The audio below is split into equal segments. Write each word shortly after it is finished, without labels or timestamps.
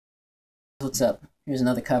What's up? Here's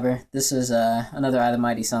another cover. This is another I the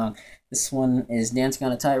Mighty song. This one is Dancing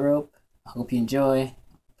on a Tightrope. I hope you enjoy.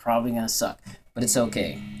 Probably gonna suck, but it's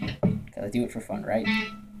okay. Gotta do it for fun, right?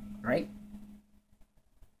 Right?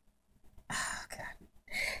 Oh, God.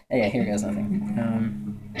 Yeah, here goes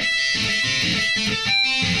nothing.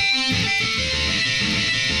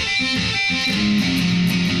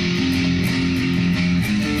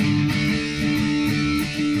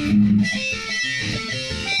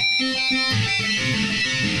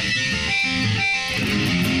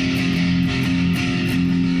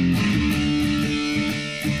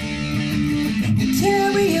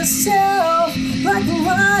 Carry yourself like a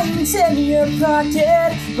lion's in your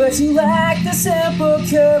pocket, but you lack the simple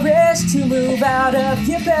courage to move out of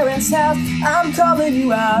your parents' house. I'm calling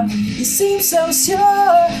you out. You seem so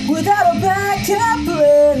sure without a backup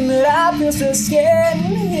plan, but I feel so scared.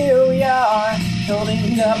 And here we are,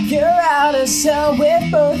 holding up your outer shell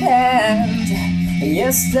with both hands.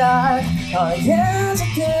 You start on hands to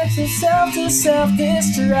get yourself to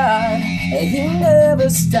self-destruct, and you never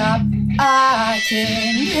stop. I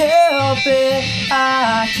can't help it,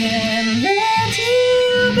 I can't let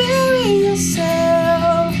you bury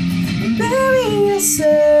yourself, bury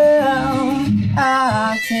yourself.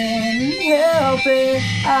 I can't help it,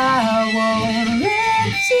 I won't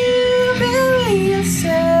let you bury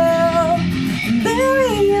yourself,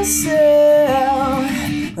 bury yourself.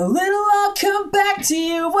 A little I'll come back to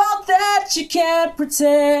you, all that you can't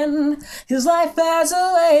pretend. 'Cause life has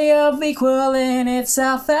a way of equaling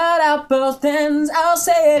itself at both ends. I'll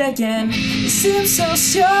say it again. You seem so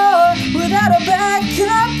sure without a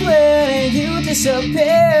backup plan, and you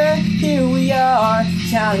disappear. Here we are,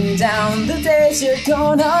 counting down the days you're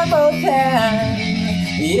gone on both hands.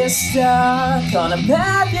 You're stuck on a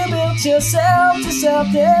path you built yourself to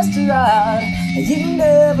self-destruct, and you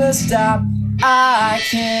never stop. I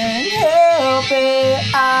can't help it,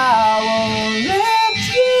 I won't let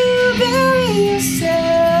you bury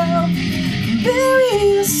yourself, bury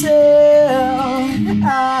yourself.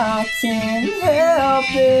 I can't help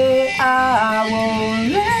it, I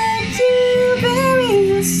won't let you bury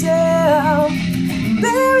yourself,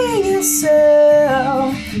 bury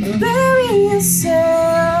yourself, bury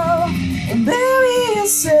yourself, bury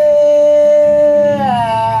yourself.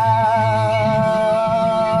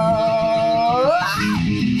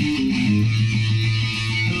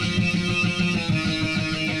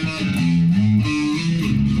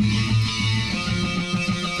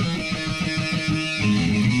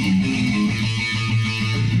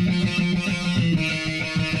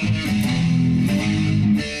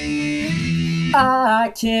 I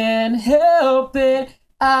can't help it,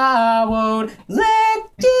 I won't let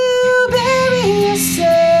you bury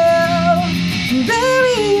yourself,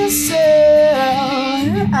 bury yourself.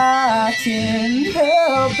 I can't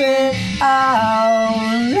help it, I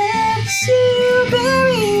won't let you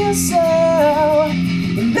bury yourself,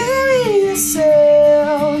 bury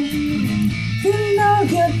yourself. You know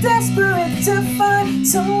you're desperate to find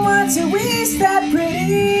someone to ease that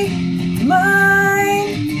pretty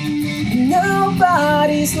mind.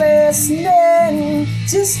 Nobody's listening,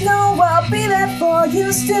 just know I'll be there for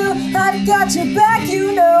you still. I've got your back,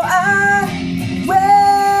 you know I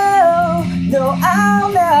will. No, I'll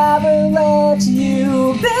never let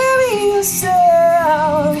you bury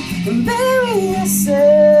yourself, bury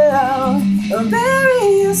yourself,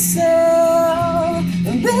 bury yourself,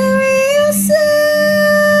 bury yourself.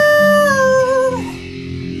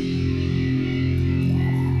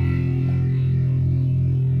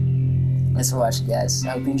 Thanks for watching, guys. I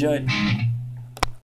hope you enjoyed.